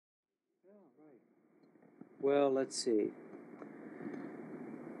Well, let's see.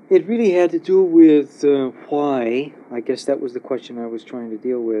 It really had to do with why. I guess that was the question I was trying to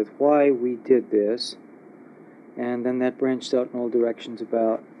deal with. Why we did this. And then that branched out in all directions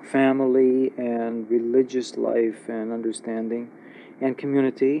about family and religious life and understanding and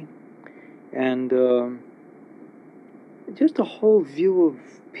community. And just a whole view of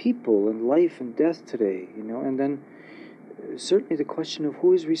people and life and death today, you know. And then certainly the question of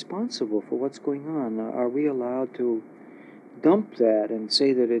who is responsible for what's going on. Are we allowed to dump that and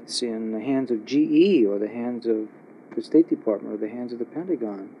say that it's in the hands of GE or the hands of the State Department or the hands of the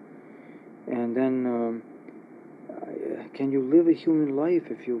Pentagon? And then can you live a human life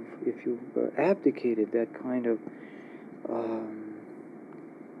if you've abdicated that kind of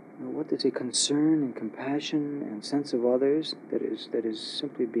what they say, concern and compassion and sense of others that is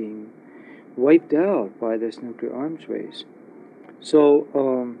simply being wiped out by this nuclear arms race? So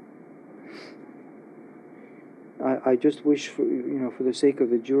I just wish, for the sake of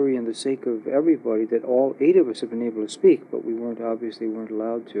the jury and the sake of everybody, that all 8 of us have been able to speak, but we obviously weren't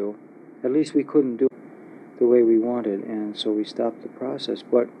allowed to. At least we couldn't do it the way we wanted, and so we stopped the process.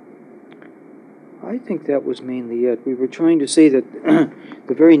 But I think that was mainly it. We were trying to say that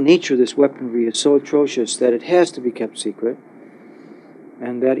the very nature of this weaponry is so atrocious that it has to be kept secret,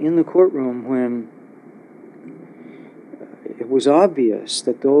 and that in the courtroom, when it was obvious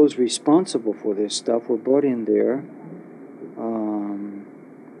that those responsible for this stuff were brought in there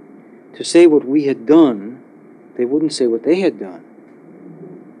to say what we had done, they wouldn't say what they had done.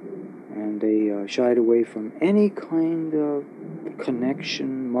 And they shied away from any kind of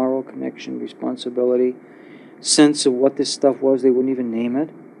connection, moral connection, responsibility, sense of what this stuff was. They wouldn't even name it.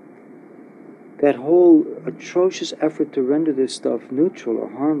 That whole atrocious effort to render this stuff neutral or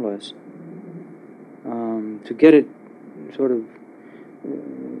harmless, to get it sort of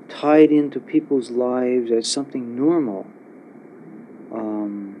tied into people's lives as something normal,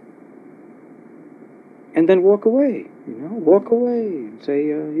 and then walk away, and say,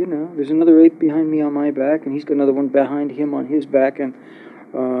 there's another ape behind me on my back, and he's got another one behind him on his back, and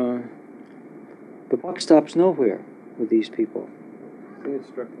the buck stops nowhere with these people. The thing that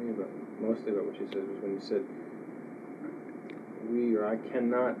struck me mostly about what you said was when you said, I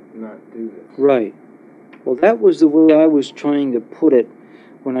cannot not do this. Right. Well, that was the way I was trying to put it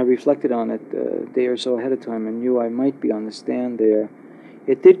when I reflected on it a day or so ahead of time and knew I might be on the stand there.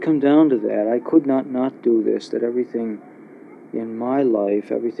 It did come down to that. I could not do this, that everything in my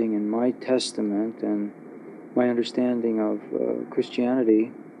life, everything in my testament and my understanding of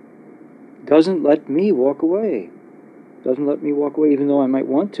Christianity doesn't let me walk away. Doesn't let me walk away, even though I might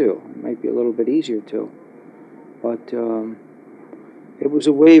want to. It might be a little bit easier to. But it was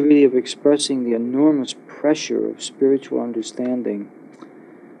a way really of expressing the enormous pressure of spiritual understanding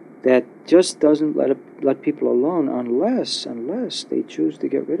that just doesn't let people alone unless they choose to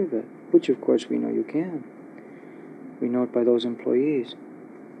get rid of it, which of course we know you can. We know it by those employees.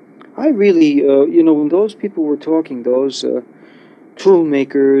 I really, when those people were talking, those tool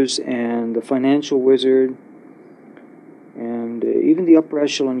makers and the financial wizard and even the upper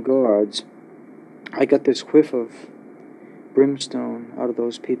echelon guards, I got this whiff of brimstone out of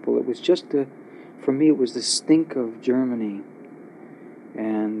those people. It was just, for me, it was the stink of Germany.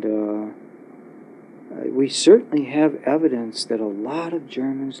 And we certainly have evidence that a lot of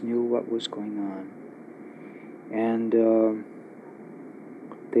Germans knew what was going on. And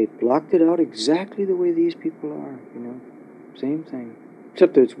they blocked it out exactly the way these people are, Same thing.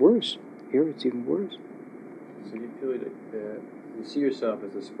 Except that it's worse. Here it's even worse. So you feel that you see yourself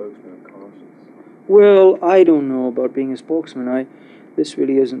as a spokesman of conscience? Well, I don't know about being a spokesman. This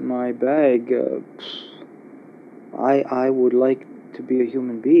really isn't my bag. I would like to be a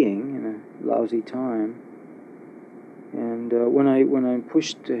human being in a lousy time. And when I'm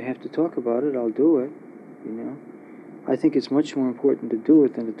pushed to have to talk about it, I'll do it, I think it's much more important to do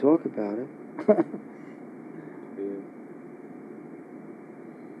it than to talk about it.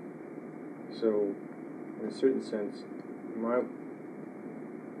 So, in a certain sense,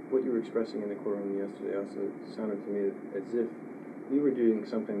 what you were expressing in the courtroom yesterday also sounded to me as if you were doing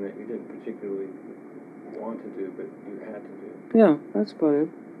something that you didn't particularly want to do, but you had to do. Yeah, that's about it.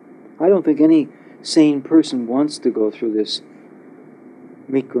 I don't think any sane person wants to go through this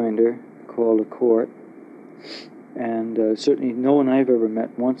meat grinder called a court, and certainly no one I've ever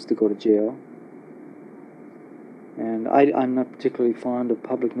met wants to go to jail. And I'm not particularly fond of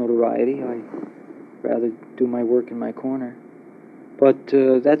public notoriety. I rather do my work in my corner. But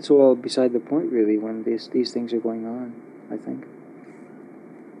that's all beside the point, really, when these things are going on, I think.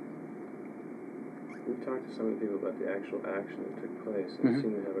 We've talked to some of the people about the actual action that took place, and it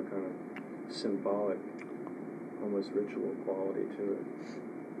seemed to have a kind of symbolic almost ritual quality to it.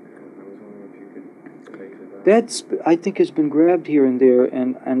 And I was wondering if you could speak to that. That's, I think, has been grabbed here and there,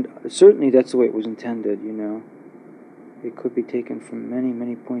 and certainly that's the way it was intended, you know. It could be taken from many,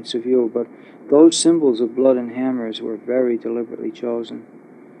 many points of view, but those symbols of blood and hammers were very deliberately chosen.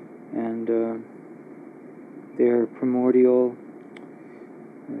 And they're primordial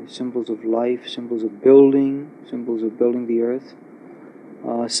symbols of life, symbols of building the earth,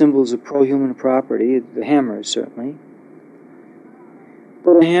 symbols of pro-human property, the hammer certainly.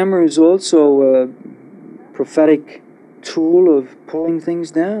 But a hammer is also a prophetic tool of pulling things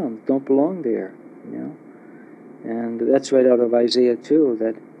down, don't belong there, you know. And that's right out of Isaiah too,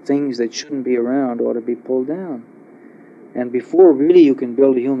 that things that shouldn't be around ought to be pulled down. And before really you can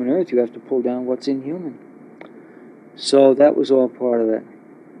build a human earth, you have to pull down what's inhuman. So that was all part of it.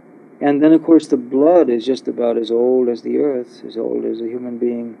 And then, of course, the blood is just about as old as the earth, as old as a human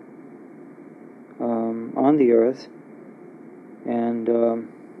being on the earth. And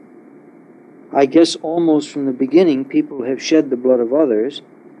I guess almost from the beginning, people have shed the blood of others.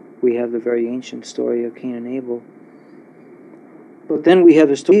 We have the very ancient story of Cain and Abel. But then we have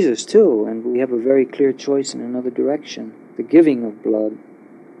the story of Jesus, too, and we have a very clear choice in another direction, the giving of blood,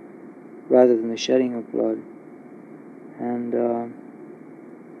 rather than the shedding of blood. And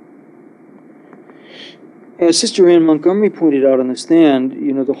as Sister Ann Montgomery pointed out on the stand,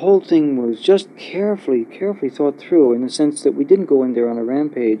 you know, the whole thing was just carefully thought through, in the sense that we didn't go in there on a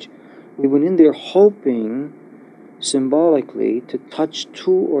rampage. We went in there hoping, symbolically, to touch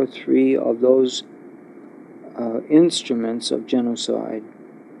 2 or 3 of those instruments of genocide,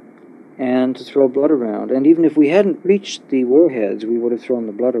 and to throw blood around. And even if we hadn't reached the warheads, we would have thrown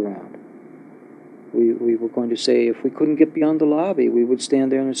the blood around. We were going to say, if we couldn't get beyond the lobby, we would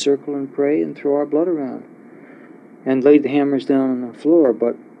stand there in a circle and pray and throw our blood around, and laid the hammers down on the floor.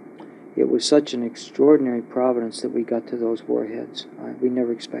 But it was such an extraordinary providence that we got to those warheads. We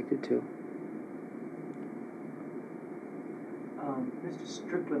never expected to. Mr.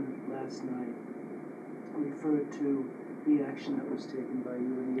 Strickland last night referred to the action that was taken by you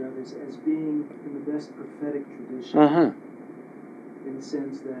and the others as being in the best prophetic tradition. In the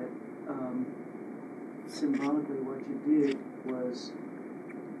sense that symbolically what you did was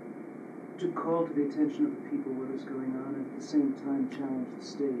to call to the attention of the people what was going on, and at the same time challenge the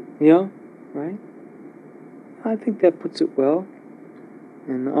state. Yeah, right. I think that puts it well.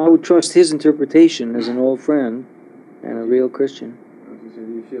 And I would trust his interpretation as an old friend and a real Christian. I was going to say,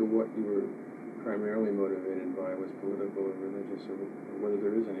 do you feel what you were primarily motivated by was political or religious, or whether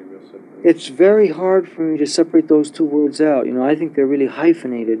there is any real separation? It's very hard for me to separate those 2 words out. You know, I think they're really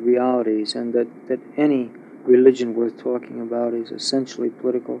hyphenated realities, and that any religion worth talking about is essentially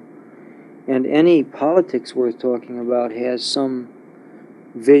political. And any politics worth talking about has some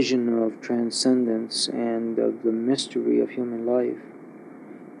vision of transcendence and of the mystery of human life.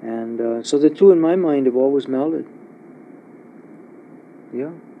 And so the 2 in my mind have always melded.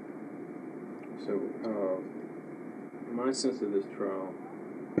 Yeah. So, my sense of this trial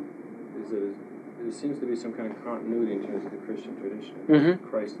is that there seems to be some kind of continuity in terms of the Christian tradition. Mm-hmm.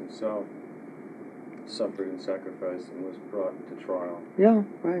 Christ himself suffered and sacrificed and was brought to trial. Yeah,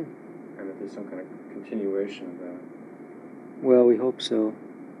 right. And that there's some kind of continuation of that. Well, we hope so.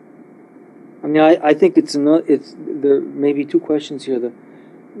 I mean, I think there may be 2 questions here.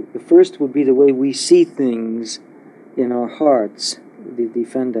 The first would be the way we see things in our hearts, the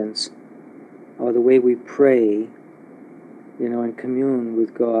defendants, or the way we pray, you know, and commune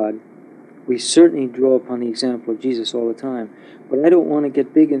with God. We certainly draw upon the example of Jesus all the time. But I don't want to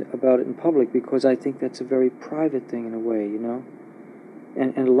get big about it in public, because I think that's a very private thing in a way, you know.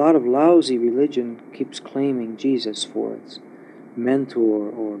 And a lot of lousy religion keeps claiming Jesus for its mentor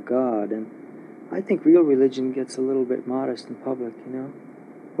or God. And I think real religion gets a little bit modest in public, you know.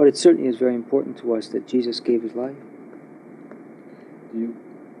 But it certainly is very important to us that Jesus gave his life.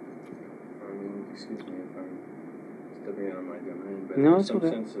 Excuse me if I'm stepping out of my domain, but No, there's it's some okay.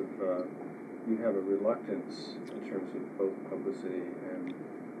 sense of, you have a reluctance in terms of both publicity and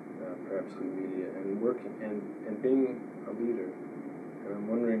perhaps the media and working and being a leader. And I'm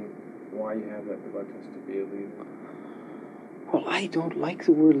wondering why you have that reluctance to be a leader. Well, I don't like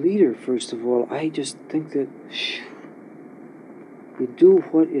the word leader, first of all. I just think that you do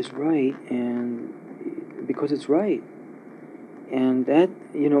what is right, and because it's right. And that,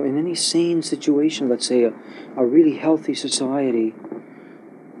 you know, in any sane situation, let's say a really healthy society,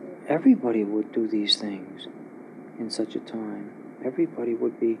 everybody would do these things in such a time. Everybody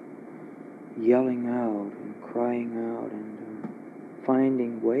would be yelling out and crying out and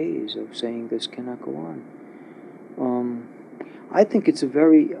finding ways of saying this cannot go on. I think it's a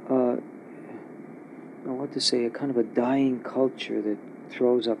very what to say, a kind of a dying culture that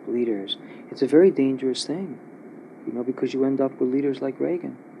throws up leaders. It's a very dangerous thing, because you end up with leaders like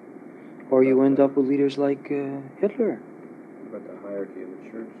Reagan, or you end up with leaders like Hitler. About the hierarchy of the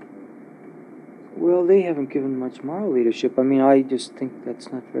church? Well, they haven't given much moral leadership. I mean, I just think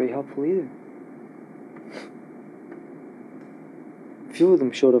that's not very helpful either. Few of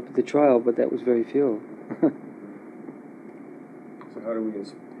them showed up at the trial, but that was very few. So how do we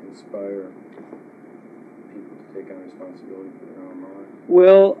inspire people to take on responsibility for their own lives?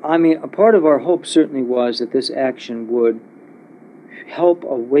 Well, I mean, a part of our hope certainly was that this action would help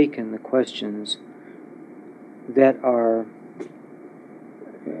awaken the questions that are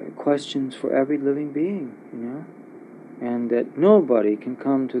questions for every living being, and that nobody can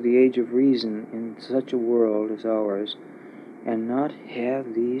come to the age of reason in such a world as ours and not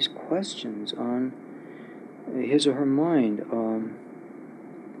have these questions on his or her mind.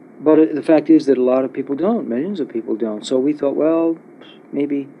 But the fact is that a lot of people don't, millions of people don't. So we thought, well,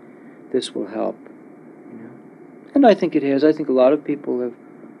 maybe this will help. And I think it has. I think a lot of people have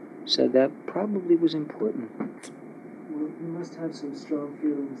said that probably was important. Well, you must have some strong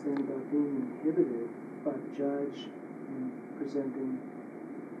feelings then about being inhibited by the judge in presenting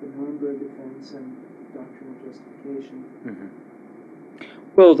the Nuremberg defense and doctrinal justification.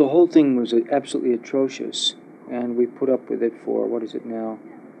 Well, the whole thing was absolutely atrocious, and we put up with it for, what is it now,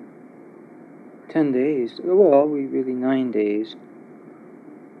 10 days. Well, 9 days.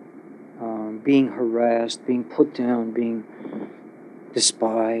 Being harassed, being put down, being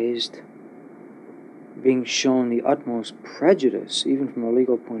despised, being shown the utmost prejudice, even from a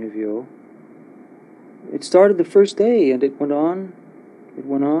legal point of view. It started the first day, and it went on,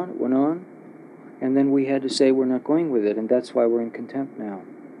 and then we had to say we're not going with it, and that's why we're in contempt now.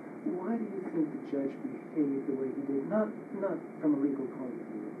 Why do you think the judge behaved the way he did? Not from a legal point of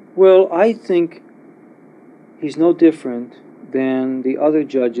view. Well, I think he's no different than the other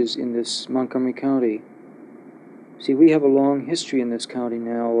judges in this Montgomery County. See, we have a long history in this county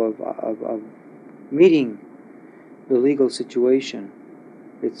now of meeting the legal situation.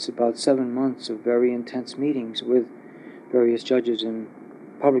 It's about 7 months of very intense meetings with various judges and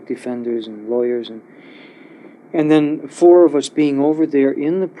public defenders and lawyers, and then 4 of us being over there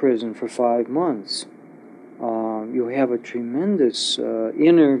in the prison for 5 months. You have a tremendous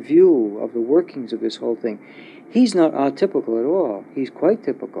inner view of the workings of this whole thing. He's not atypical at all. He's quite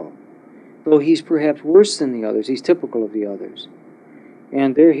typical. Though he's perhaps worse than the others, he's typical of the others.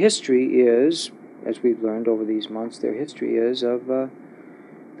 And their history is, as we've learned over these months, their history is of the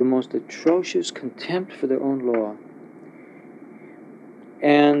most atrocious contempt for their own law.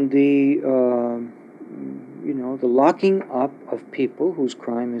 And the locking up of people whose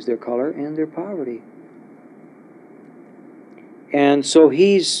crime is their color and their poverty. And so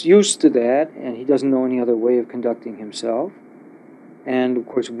he's used to that, and he doesn't know any other way of conducting himself. And of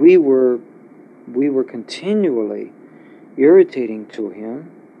course, we were continually irritating to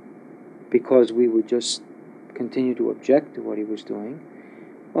him because we would just continue to object to what he was doing.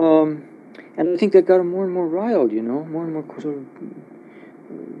 And I think that got him more and more riled, more and more sort of,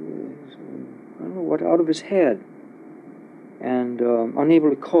 I don't know what, out of his head, and unable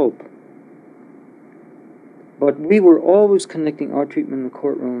to cope. But we were always connecting our treatment in the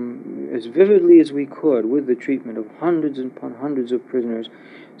courtroom as vividly as we could with the treatment of hundreds upon hundreds of prisoners,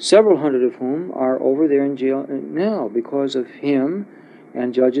 several hundred of whom are over there in jail now because of him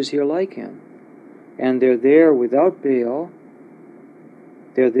and judges here like him. And they're there without bail.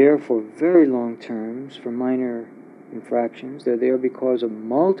 They're there for very long terms for minor infractions. They're there because of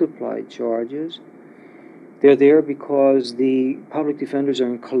multiplied charges. They're there because the public defenders are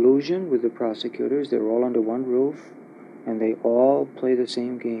in collusion with the prosecutors. They're all under one roof, and they all play the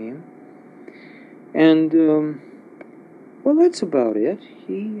same game. And, well, that's about it.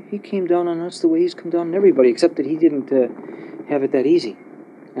 He came down on us the way he's come down on everybody, except that he didn't have it that easy.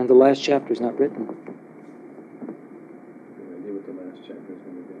 And the last chapter is not written. What the last chapter is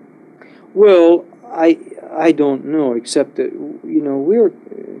going to be? Well, I don't know, except that, we're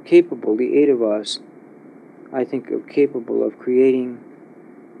capable, the 8 of us, I think, are capable of creating,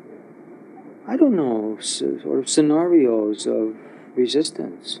 I don't know, sort of scenarios of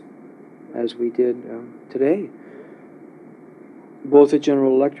resistance, as we did today, both at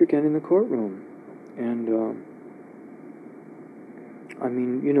General Electric and in the courtroom. And, I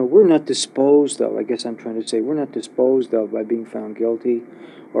mean, we're not disposed of, I guess I'm trying to say, we're not disposed of by being found guilty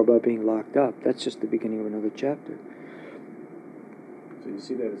or by being locked up. That's just the beginning of another chapter. So you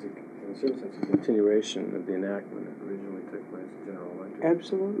see that as, in a certain sense, a continuation of the enactment that originally took place at General Electric.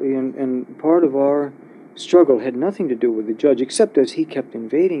 Absolutely, and part of our struggle had nothing to do with the judge, except as he kept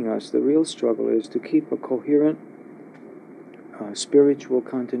invading us. The real struggle is to keep a coherent spiritual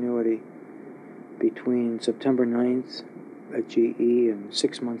continuity between September 9th at GE and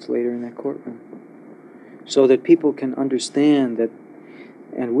 6 months later in that courtroom, so that people can understand that,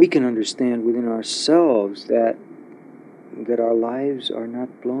 and we can understand within ourselves that our lives are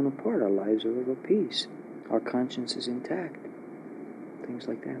not blown apart. Our lives are of a piece. Our conscience is intact. Things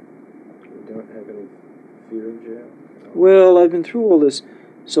like that. You don't have any fear of jail? Well, I've been through all this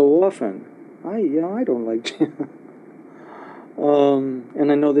so often. I don't like jail.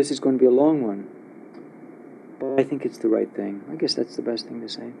 And I know this is going to be a long one. But I think it's the right thing. I guess that's the best thing to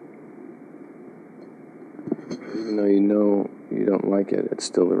say. Even though you know you don't like it, it's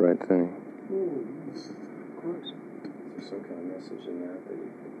still the right thing. Of course. There's some kind of message in that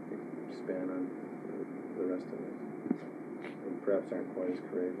you could span on the rest of us. And perhaps aren't quite as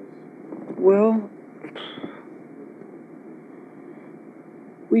courageous. Well,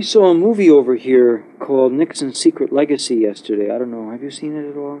 we saw a movie over here called Nixon's Secret Legacy yesterday. I don't know, have you seen it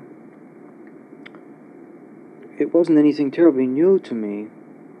at all? It wasn't anything terribly new to me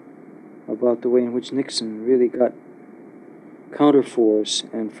about the way in which Nixon really got counterforce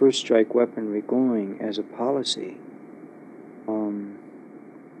and first strike weaponry going as a policy.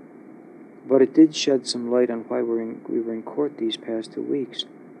 But it did shed some light on why we were in court these past 2 weeks.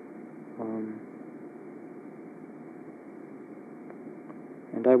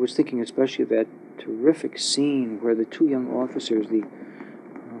 And I was thinking especially of that terrific scene where the two young officers, the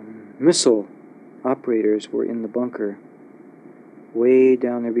missile operators, were in the bunker, way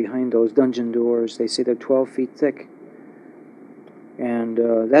down there behind those dungeon doors. They say they're 12 feet thick. And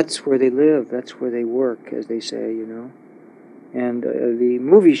that's where they live, that's where they work, as they say, you know. And the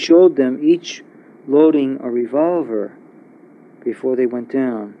movie showed them each loading a revolver before they went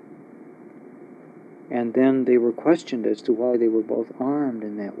down. And then they were questioned as to why they were both armed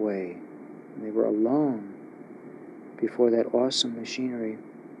in that way. And they were alone before that awesome machinery.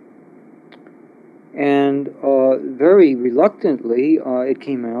 And very reluctantly, it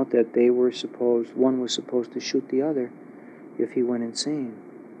came out that one was supposed to shoot the other if he went insane.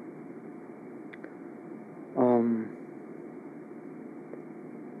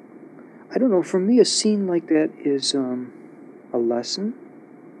 I don't know, for me a scene like that is a lesson.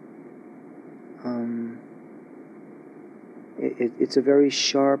 It's a very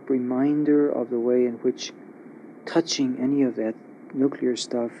sharp reminder of the way in which touching any of that nuclear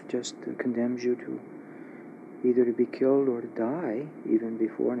stuff just condemns you to either to be killed or to die, even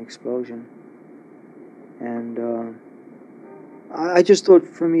before an explosion. And I just thought,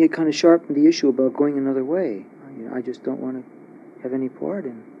 for me, it kind of sharpened the issue about going another way. I just don't want to have any part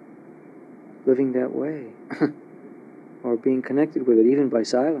in living that way, or being connected with it, even by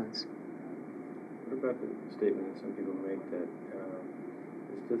silence. What about the statement that some people make that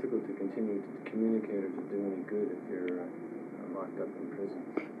it's difficult to continue to communicate or to do any good if you're locked up in prison?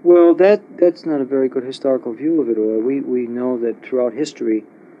 Well, that's not a very good historical view of it all. We know that throughout history,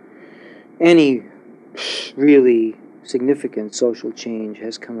 any really significant social change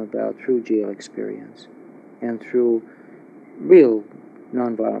has come about through jail experience and through real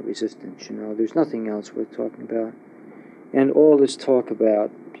nonviolent resistance. There's nothing else worth talking about. And all this talk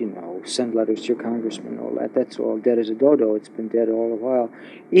about, send letters to your congressman, all that's all dead as a dodo. It's been dead all the while.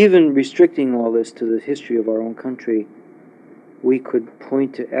 Even restricting all this to the history of our own country, we could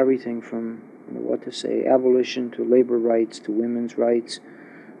point to everything from, abolition to labor rights to women's rights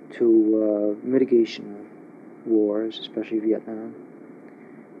to mitigation of wars, especially Vietnam.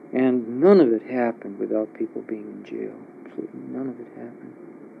 And none of it happened without people being in jail. Absolutely none of it happened.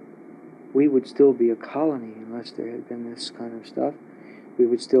 We would still be a colony unless there had been this kind of stuff. We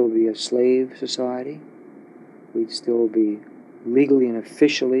would still be a slave society. We'd still be legally and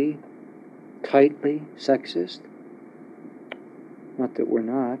officially, tightly sexist. Not that we're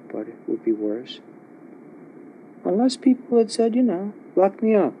not, but it would be worse. Unless people had said, lock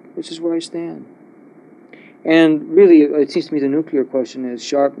me up. This is where I stand. And really, it seems to me the nuclear question has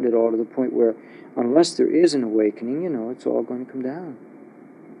sharpened it all to the point where unless there is an awakening, it's all going to come down.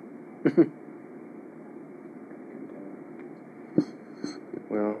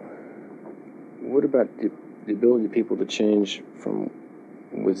 Well, what about the ability of people to change from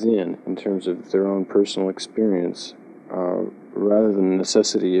within in terms of their own personal experience rather than the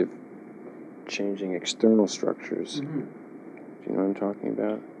necessity of changing external structures? Mm-hmm. Do you know what I'm talking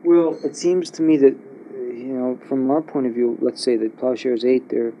about? Well, it seems to me that, from our point of view, let's say that Plowshares 8,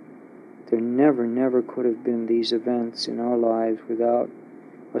 there never could have been these events in our lives without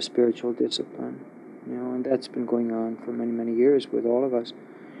a spiritual discipline, and that's been going on for many, many years with all of us.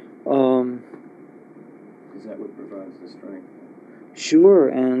 Is that what provides the strength? Sure,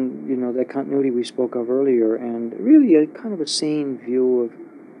 and you know that continuity we spoke of earlier, and really a kind of a sane view of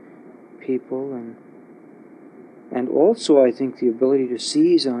people, and also I think the ability to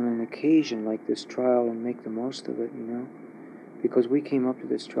seize on an occasion like this trial and make the most of it, you know, because we came up to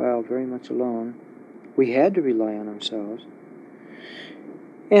this trial very much alone. We had to rely on ourselves.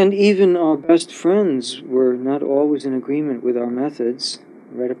 And even our best friends were not always in agreement with our methods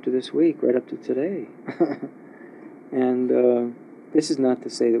right up to this week, right up to today. And this is not to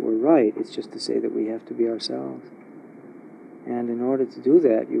say that we're right, it's just to say that we have to be ourselves. And in order to do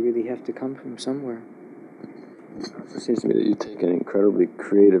that, you really have to come from somewhere. It seems to me that you take an incredibly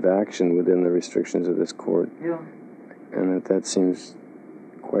creative action within the restrictions of this court. Yeah. And that seems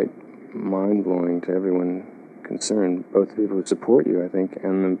quite mind-blowing to everyone concerned, both the people who support you, I think,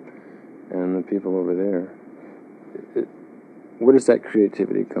 and the people over there. Where does that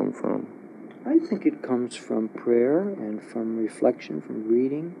creativity come from? I think it comes from prayer and from reflection, from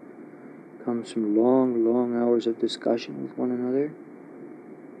reading. It comes from long, long hours of discussion with one another.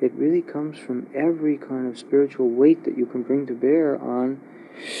 It really comes from every kind of spiritual weight that you can bring to bear on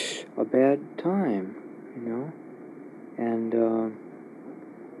a bad time, you know. And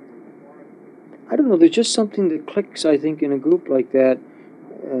I don't know, there's just something that clicks, I think, in a group like that,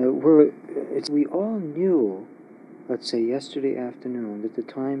 where we all knew, let's say yesterday afternoon, that the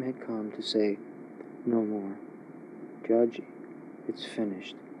time had come to say, no more. Judge, it's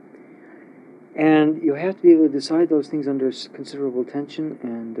finished. And you have to be able to decide those things under considerable tension,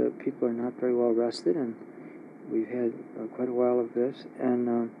 and people are not very well rested, and we've had quite a while of this, and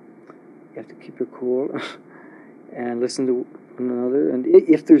you have to keep your cool and listen to one another. And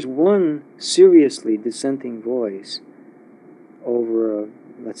if there's one seriously dissenting voice over,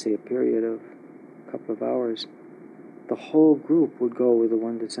 let's say, a period of a couple of hours, the whole group would go with the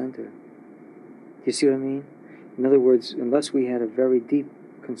one dissenter. Do you see what I mean? In other words, unless we had a very deep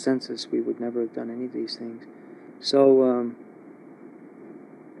consensus, we would never have done any of these things. So,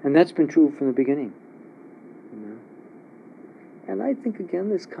 and that's been true from the beginning, you know. And I think, again,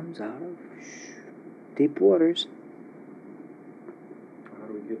 this comes out of deep waters. How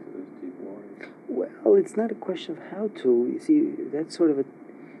do we get to those deep waters? Well, it's not a question of how to. You see, that's sort of a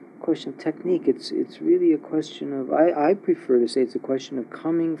question of technique. It's really a question of, I prefer to say it's a question of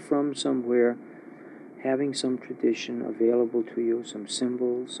coming from somewhere, having some tradition available to you, some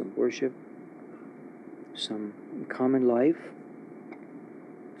symbols, some worship, some common life,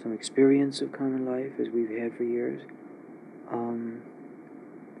 some experience of common life as we've had for years.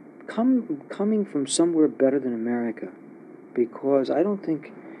 Coming from somewhere better than America, because I don't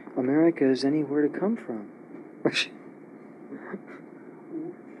think America is anywhere to come from. We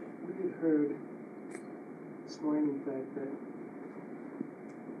had heard this morning, in fact, that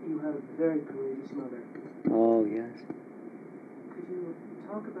you have a very courageous mother. Oh, yes. Could you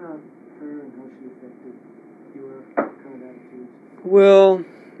talk about her and how she affected your kind of attitudes? Well,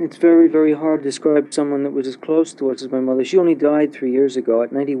 it's very, very hard to describe someone that was as close to us as my mother. She only died 3 years ago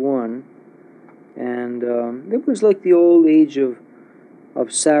at 91. And it was like the old age of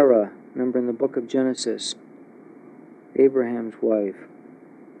Sarah, remember in the book of Genesis, Abraham's wife,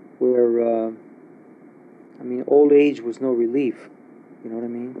 where, old age was no relief, you know what I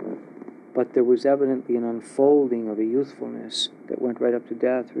mean? But there was evidently an unfolding of a youthfulness that went right up to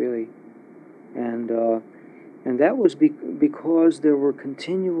death, really. And that was because there were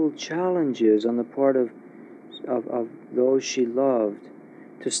continual challenges on the part of those she loved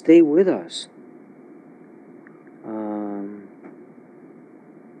to stay with us.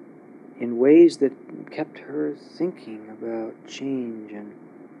 In ways that kept her thinking about change and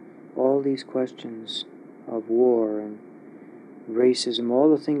all these questions of war and racism, all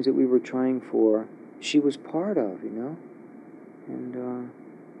the things that we were trying for, she was part of, you know? And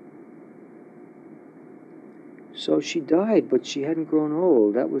so she died, but she hadn't grown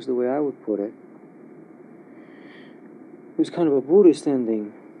old. That was the way I would put it. It was kind of a Buddhist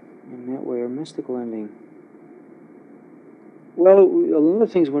ending, in that way, or mystical ending. Well, a lot of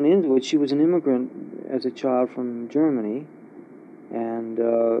things went into it. She was an immigrant as a child from Germany, and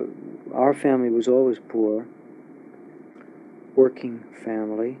our family was always poor, working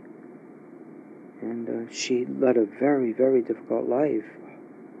family, and she led a very, very difficult life.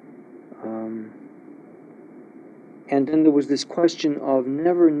 And then there was this question of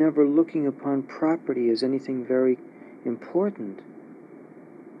never looking upon property as anything very important,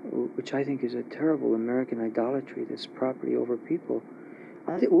 which I think is a terrible American idolatry, this property over people.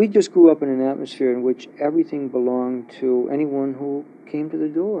 We just grew up in an atmosphere in which everything belonged to anyone who came to the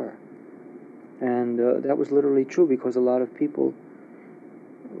door. And that was literally true, because a lot of people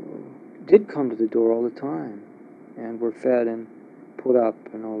did come to the door all the time, and were fed and put up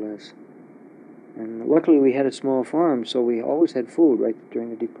and all this. And luckily we had a small farm, so we always had food right during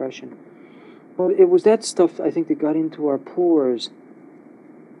the Depression. But it was that stuff, I think, that got into our pores,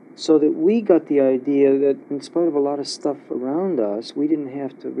 so that we got the idea that in spite of a lot of stuff around us, we didn't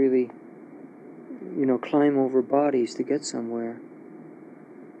have to really, climb over bodies to get somewhere.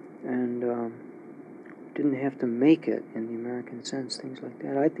 And didn't have to make it in the American sense, things like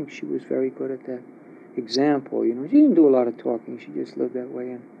that. I think she was very good at that example. She didn't do a lot of talking, she just lived that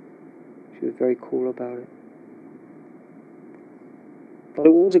way, and she was very cool about it. But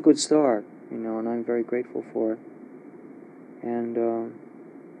it was a good start, and I'm very grateful for it. And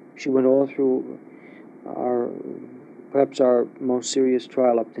she went all through perhaps our most serious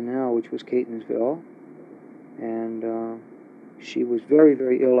trial up to now, which was Catonsville. And she was very,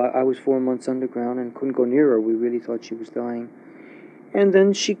 very ill. I was 4 months underground and couldn't go near her. We really thought she was dying. And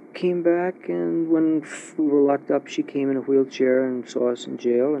then she came back, and when we were locked up, she came in a wheelchair and saw us in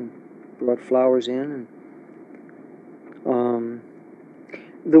jail and brought flowers in. And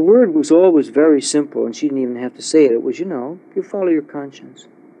the word was always very simple, and she didn't even have to say it. It was, you follow your conscience.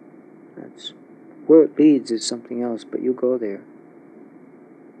 That's where it leads is something else, but you go there.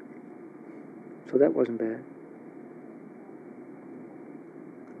 So that wasn't bad.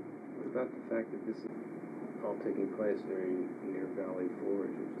 What about the fact that this is all taking place very near Valley Forge,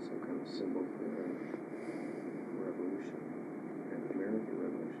 which is some kind of symbol for the revolution, and the American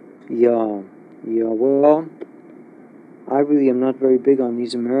Revolution? Yeah, well, I really am not very big on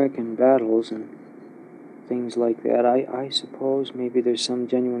these American battles and things like that. I suppose maybe there's some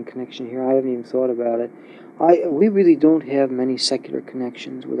genuine connection here. I haven't even thought about it. We really don't have many secular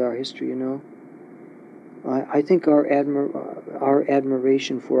connections with our history, I think our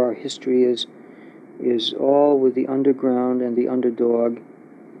admiration for our history is all with the underground and the underdog,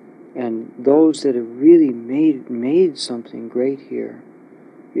 and those that have really made something great here,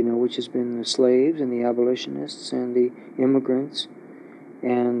 which has been the slaves and the abolitionists and the immigrants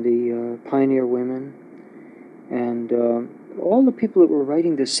and the pioneer women and all the people that were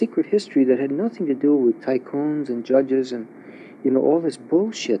writing the secret history that had nothing to do with tycoons and judges and all this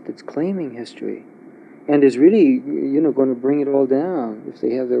bullshit that's claiming history. And is really, going to bring it all down if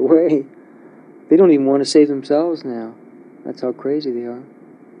they have their way. They don't even want to save themselves now. That's how crazy they are.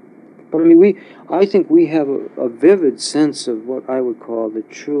 But I think we have a vivid sense of what I would call the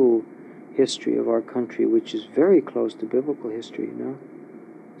true history of our country, which is very close to biblical history.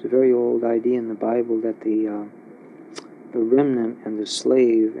 It's a very old idea in the Bible that the remnant and the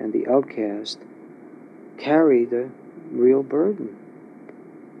slave and the outcast carry the real burden.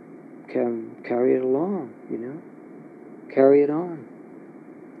 Can carry it along, carry it on.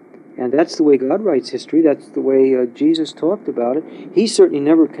 And that's the way God writes history. That's the way Jesus talked about it. He certainly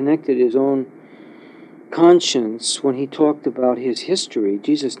never connected his own conscience when he talked about his history.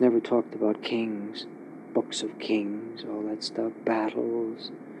 Jesus never talked about kings, books of kings, all that stuff,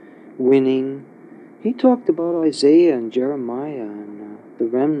 battles, winning. He talked about Isaiah and Jeremiah and the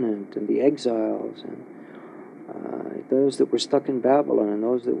remnant and the exiles and those that were stuck in Babylon and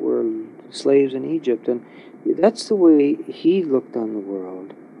those that were slaves in Egypt. And that's the way he looked on the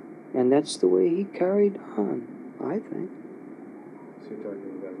world. And that's the way he carried on, I think. So you're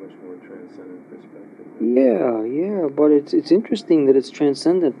talking about a much more transcendent perspective. Yeah, but it's interesting that it's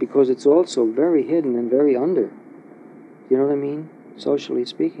transcendent because it's also very hidden and very under. You know what I mean? Socially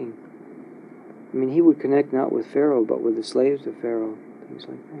speaking. He would connect not with Pharaoh, but with the slaves of Pharaoh, things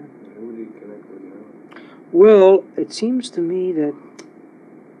like that. And who would he connect with now? Well, it seems to me that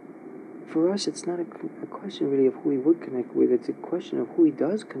for us it's not a question really of who he would connect with, it's a question of who he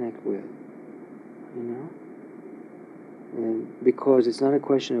does connect with, And because it's not a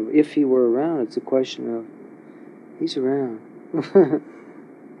question of if he were around, it's a question of he's around.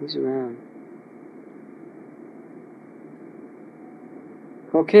 He's around.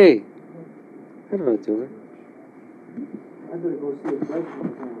 Okay. How do I do it? I better go see a judge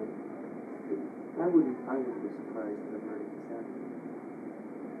now. I wouldn't be surprised if Americans happened.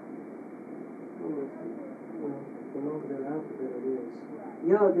 Well, the longer they're out, the better it is.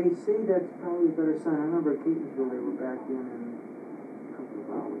 Yeah, they say that's probably a better sign. I remember at Catonsville they were back in a couple of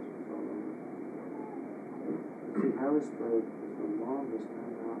hours or so. See, Harrisburg was the longest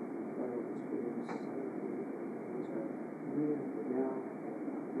time out. Yeah.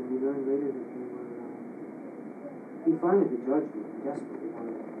 And we learned later that they were. He finally, the judge desperately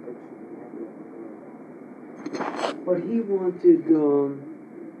wanted a conviction. But he wanted,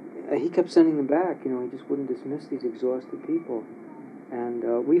 he kept sending them back, he just wouldn't dismiss these exhausted people. And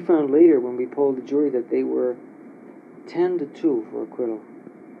we found later when we polled the jury that they were 10-2 for acquittal.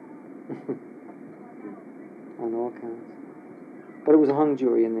 On all counts. But it was a hung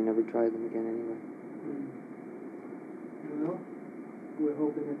jury, and they never tried them again anyway. Well, we're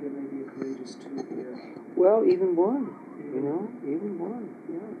hoping that there may be a courageous two here. Well, even one, even one,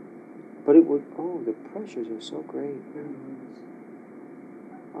 yeah. But it would, the pressures are so great.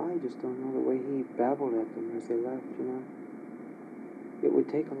 I just don't know the way he babbled at them as they left, It would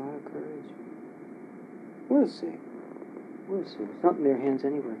take a lot of courage. We'll see. It's not in their hands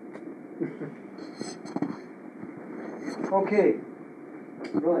anyway. Okay.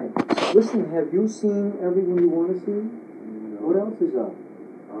 Right. Listen, have you seen everyone you want to see? No. What else is up?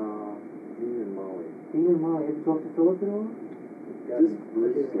 Dean and Molly. Dean and Molly. Have you talked to Philip at all?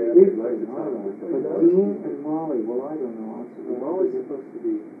 Briefly. But Dean and Molly, well, I don't know. Molly's supposed to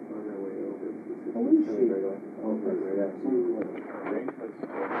be on her way over. Oh, is she? Arrangements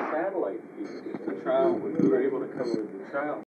for satellite feed. The trial, we were able to cover the trial.